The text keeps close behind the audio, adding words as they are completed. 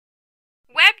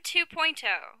Web 2.0,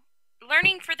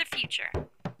 Learning for the Future.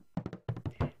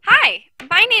 Hi,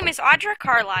 my name is Audra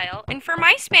Carlisle, and for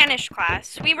my Spanish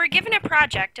class, we were given a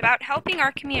project about helping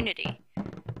our community.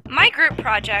 My group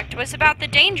project was about the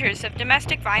dangers of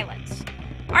domestic violence.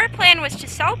 Our plan was to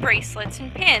sell bracelets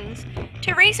and pins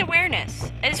to raise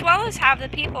awareness, as well as have the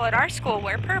people at our school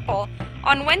wear purple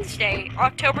on Wednesday,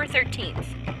 October 13th.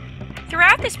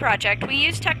 Throughout this project, we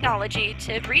used technology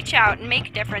to reach out and make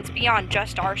a difference beyond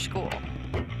just our school.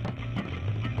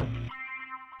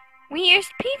 We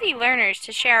used PV learners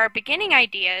to share our beginning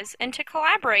ideas and to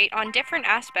collaborate on different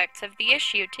aspects of the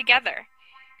issue together.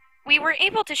 We were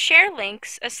able to share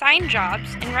links, assign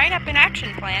jobs, and write up an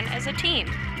action plan as a team.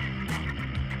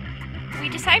 We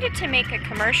decided to make a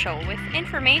commercial with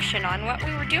information on what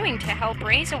we were doing to help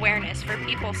raise awareness for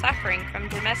people suffering from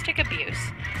domestic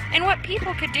abuse and what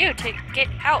people could do to get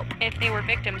help if they were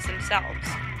victims themselves.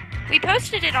 We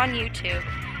posted it on YouTube,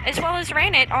 as well as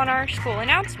ran it on our school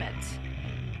announcements.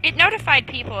 It notified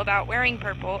people about wearing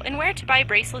purple and where to buy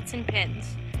bracelets and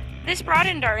pins. This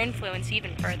broadened our influence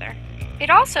even further.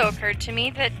 It also occurred to me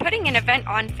that putting an event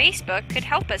on Facebook could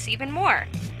help us even more.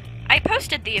 I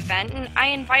posted the event and I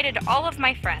invited all of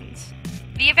my friends.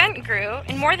 The event grew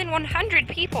and more than 100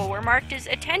 people were marked as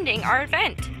attending our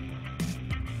event.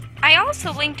 I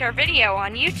also linked our video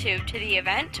on YouTube to the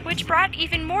event, which brought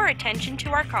even more attention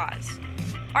to our cause.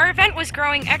 Our event was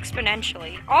growing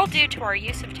exponentially, all due to our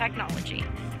use of technology.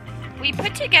 We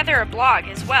put together a blog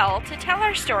as well to tell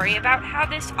our story about how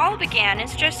this all began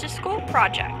as just a school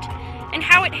project and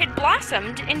how it had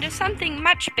blossomed into something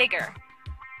much bigger.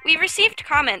 We received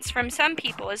comments from some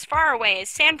people as far away as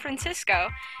San Francisco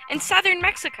and southern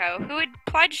Mexico who had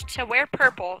pledged to wear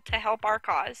purple to help our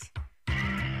cause.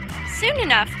 Soon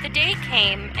enough, the day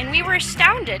came and we were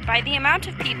astounded by the amount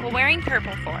of people wearing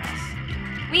purple for us.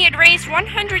 We had raised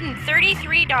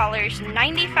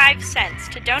 $133.95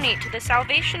 to donate to the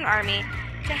Salvation Army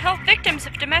to help victims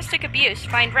of domestic abuse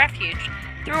find refuge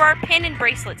through our pin and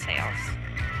bracelet sales.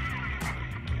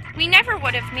 We never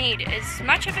would have made as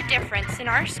much of a difference in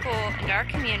our school and our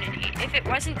community if it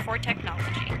wasn't for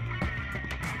technology.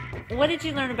 What did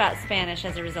you learn about Spanish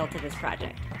as a result of this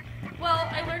project? Well,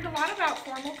 I learned a lot about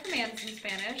formal commands in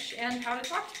Spanish and how to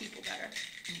talk to people better.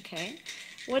 Okay.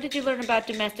 What did you learn about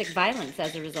domestic violence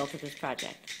as a result of this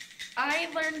project? I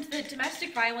learned that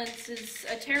domestic violence is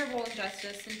a terrible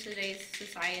injustice in today's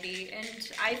society,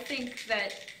 and I think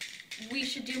that we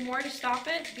should do more to stop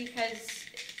it because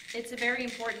it's a very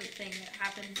important thing that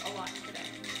happens a lot today.